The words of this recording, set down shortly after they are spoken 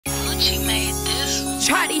She made this.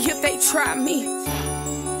 Party if they try me.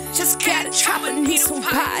 Just gotta chop and need some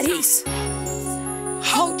bodies.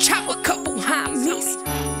 Whole chop a couple homies.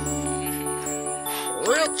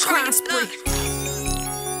 Real crime spree.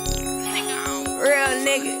 Real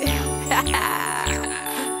nigga.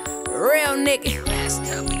 Real nigga.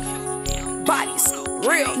 Bodies.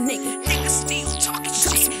 Real nigga.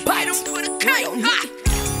 Drop some bodies. Real nigga.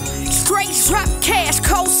 Straight drop cash,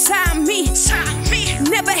 co-sign me.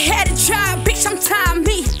 Never had a job, bitch, I'm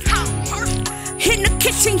Tommy. In the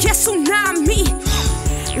kitchen, yes, tsunami.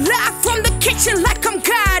 Live from the kitchen like I'm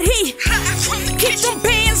Gotti. Keep them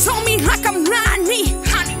bands on me like I'm 90.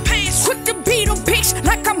 Quick to beat a bitch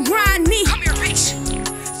like I'm Ronnie.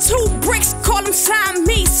 2 bricks, call them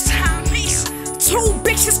Siamese. 2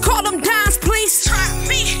 bitches, call them dimes, please.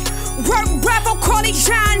 Word Bravo, call it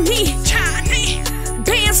Johnny.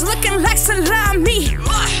 Bands looking like salami.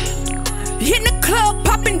 In the club,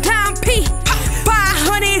 popping Dime P.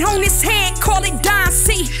 500 on his head, call it Don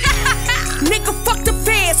C. Nigga, fuck the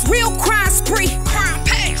feds, real crime spree.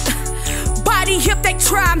 Body if they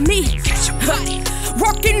try me.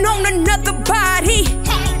 Working on another body.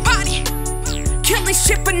 Killing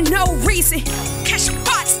shit for no reason.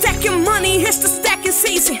 Stacking money, it's the stacking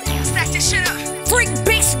season. Freak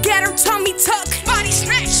bitch, got her tummy tucked. Body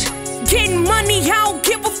snatch. Getting money, I don't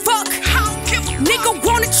give a fuck. Nigga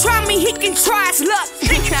wanna try me, he can try his luck.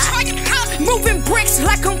 Moving bricks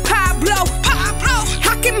like I'm Pablo.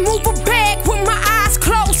 I can move a bag with my eyes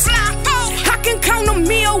closed. I can count a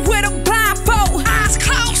meal with a blindfold. Eyes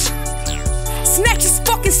closed. Snatch his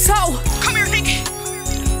fucking soul. Come here, nigga.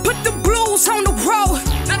 Put the blues on the road.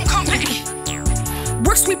 Let him come back.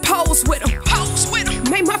 Works we pose with him.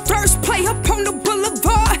 Made my first play up on the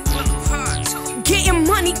boulevard. Getting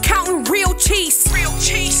money, counting real cheese.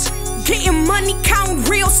 Getting money, counting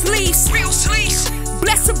real sleeves.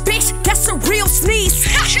 Bless a bitch, that's a real sneeze.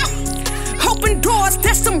 Open doors,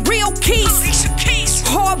 that's some real keys.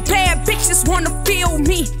 All bad bitches wanna feel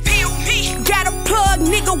me. Got a plug,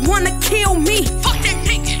 nigga wanna kill me. Fuck that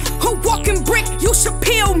nigga. A walking brick, you should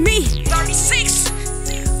peel me. 36.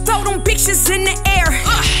 Throw them bitches in the air.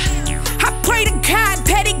 I pray to God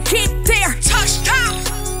that it get there. Touchdown.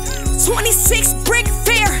 26 brick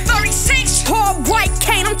fair. 36. All white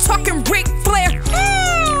cane, I'm talking Ric Flair.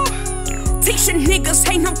 Teaching niggas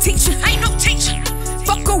ain't no teacher.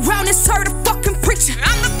 Fuck around and serve the fucking preacher.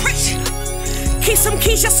 I'm the preacher. Keep some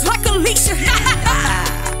keys just like Alicia.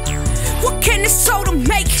 What can this soda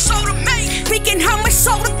make? Thinking how much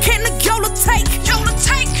soda can the Yola take?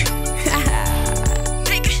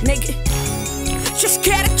 Nigga, just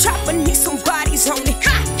gotta chop and need some bodies on it.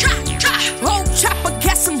 Old chopper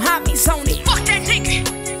got some hobbies on it. Fuck that nigga.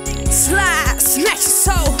 Slide, snatch your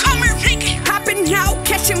soul. Come here, nigga. Hopping out,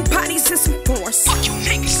 catching bodies in some force. Fuck you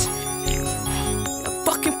niggas. A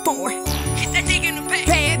fucking foreign. Hit that nigga in the back.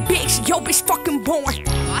 Bad bitch, yo bitch fucking born.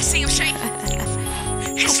 Oh, I see him shaking.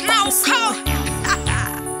 It's no cold.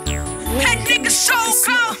 That nigga so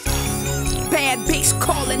cold. Bad bitch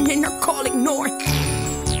calling and her call ignoring.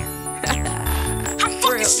 I'm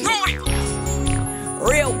fucking snoring.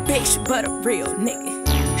 Real bitch, but a real nigga.